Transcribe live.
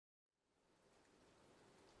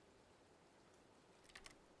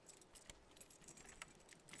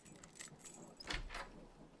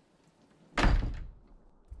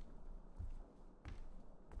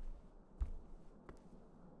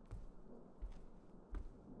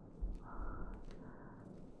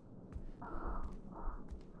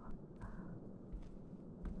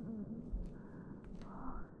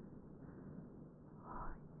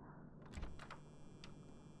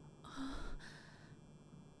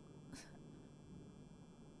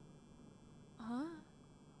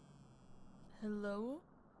Hello?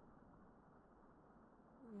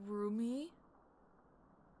 Roomie?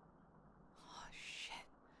 Oh, shit.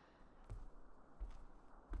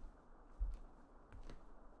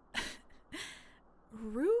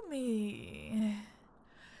 Roomie.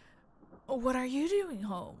 What are you doing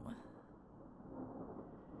home?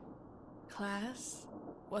 Class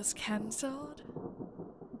was cancelled?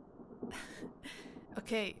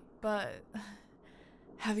 Okay, but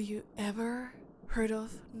have you ever heard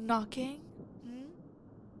of knocking?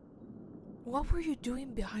 What were you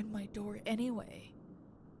doing behind my door anyway?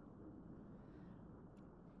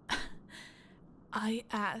 I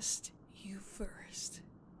asked you first.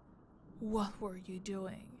 What were you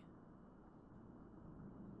doing?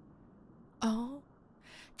 Oh,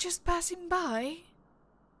 just passing by?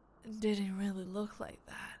 Didn't really look like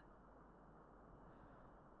that.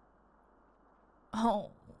 Oh,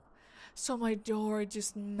 so my door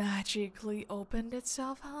just magically opened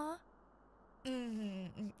itself, huh?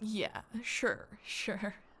 Yeah, sure.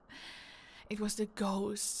 It was the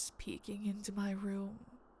ghosts peeking into my room.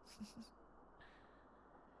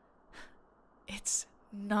 It's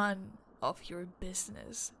none of your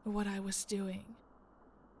business what I was doing.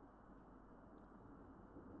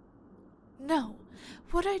 No,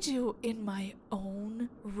 what I do in my own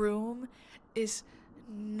room is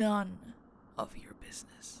none of your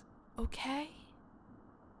business, okay?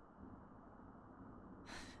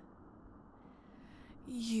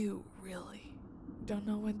 You really don't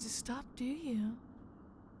know when to stop, do you?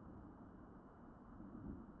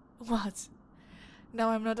 What? Now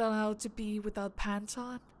I'm not allowed to be without pants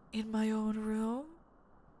on in my own room?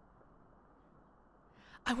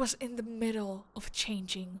 I was in the middle of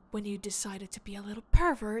changing when you decided to be a little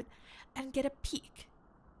pervert and get a peek.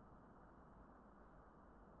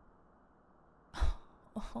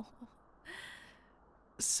 Oh,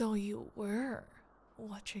 so you were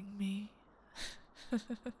watching me. I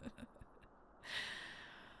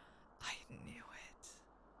knew it.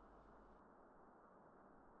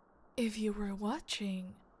 If you were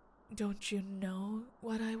watching, don't you know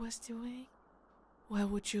what I was doing? Why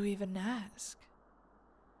would you even ask?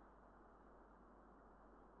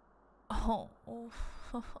 Oh,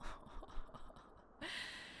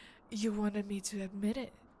 you wanted me to admit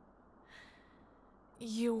it.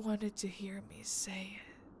 You wanted to hear me say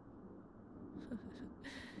it.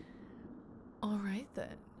 Alright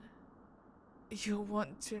then. You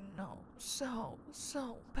want to know so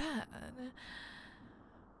bad.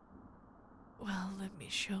 Well, let me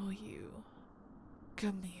show you.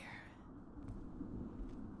 Come here.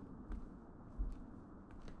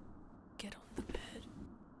 Get on the bed.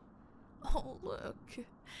 Oh, look.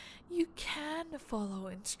 You can follow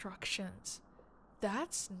instructions.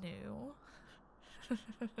 That's new.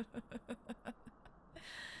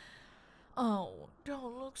 Oh,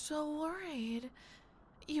 don't look so worried.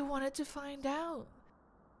 You wanted to find out.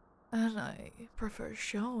 And I prefer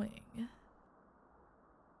showing.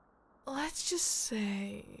 Let's just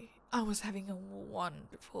say I was having a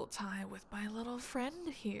wonderful time with my little friend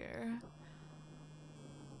here.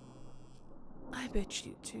 I bet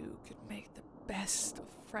you two could make the best of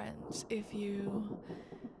friends if you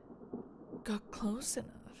got close enough.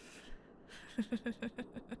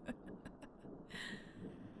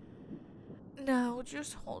 Now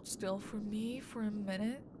just hold still for me for a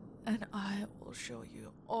minute and I will show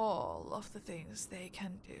you all of the things they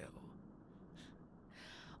can do.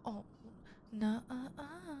 Oh, nuh-uh.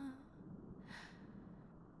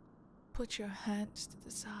 Put your hands to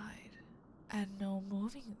the side and no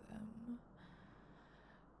moving them.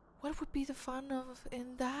 What would be the fun of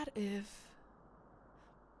in that if...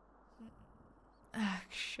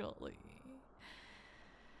 Actually,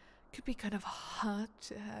 could be kind of hot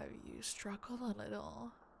to have you struggle a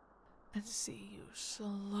little and see you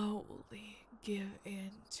slowly give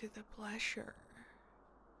in to the pleasure.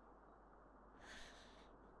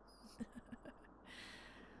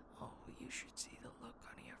 Oh, you should see the look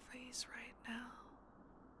on your face right now.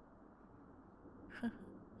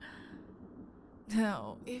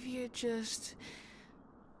 Now, if you just...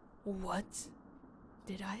 What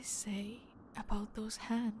did I say about those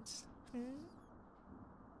hands?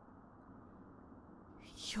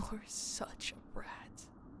 You're such a brat.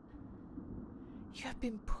 You have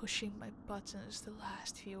been pushing my buttons the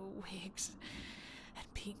last few weeks and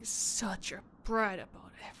being such a brat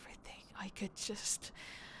about everything. I could just...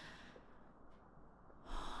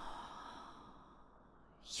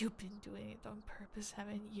 You've been doing it on purpose,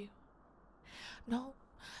 haven't you? No.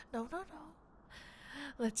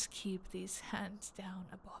 Let's keep these hands down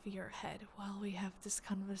above your head while we have this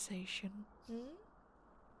conversation.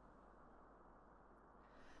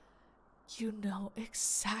 You know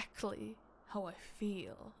exactly how I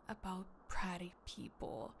feel about bratty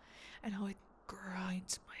people and how it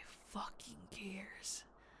grinds my fucking gears.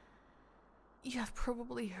 You have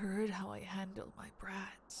probably heard how I handle my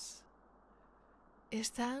brats. Is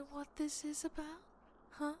that what this is about?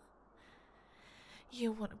 Huh?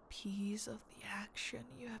 You want a piece of the action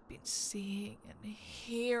you have been seeing and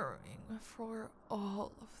hearing for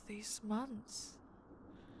all of these months.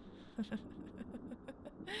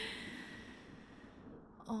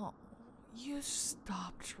 Oh, you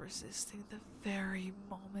stopped resisting the very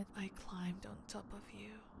moment I climbed on top of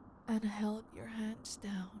you and held your hands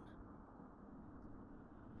down.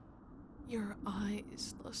 Your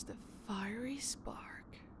eyes lost a fiery spark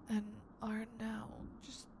and are now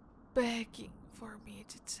just begging for me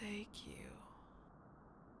to take you.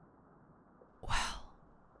 Well,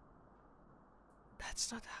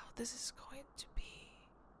 that's not how this is going to be.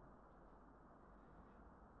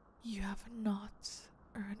 You have not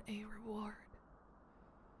earned a reward.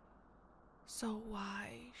 So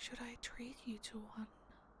why should I treat you to one?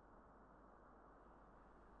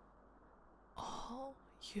 All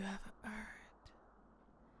you have earned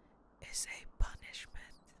is a punishment.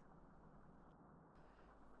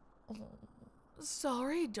 Oh,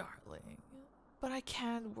 sorry, darling, but I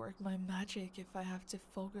can't work my magic if I have to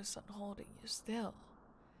focus on holding you still.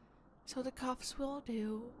 So the cuffs will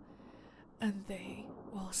do, and they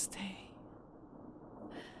will stay.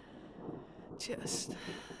 Just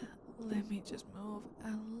let me just move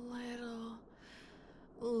a little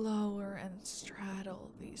lower and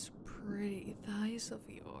straddle these pretty thighs of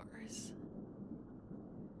yours.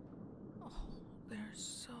 Oh, they're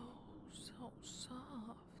so soft.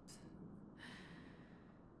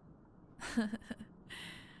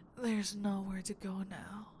 There's nowhere to go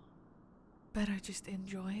now. Better just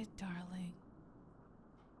enjoy it, darling.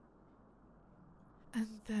 And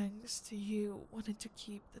thanks to you wanting to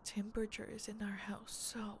keep the temperatures in our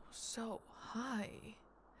house so high,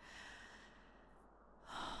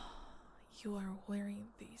 you are wearing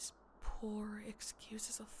these poor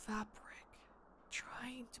excuses of fabric,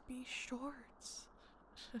 trying to be shorts.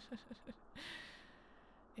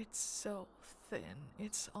 It's so thin,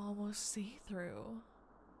 it's almost see-through.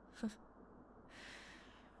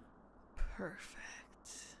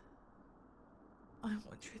 Perfect. I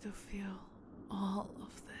want you to feel all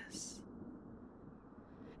of this.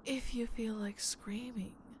 If you feel like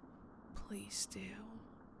screaming, please do.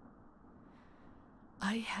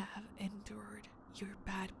 I have endured your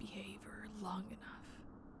bad behavior long enough,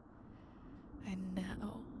 and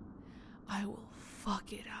now I will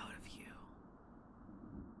fuck it out of you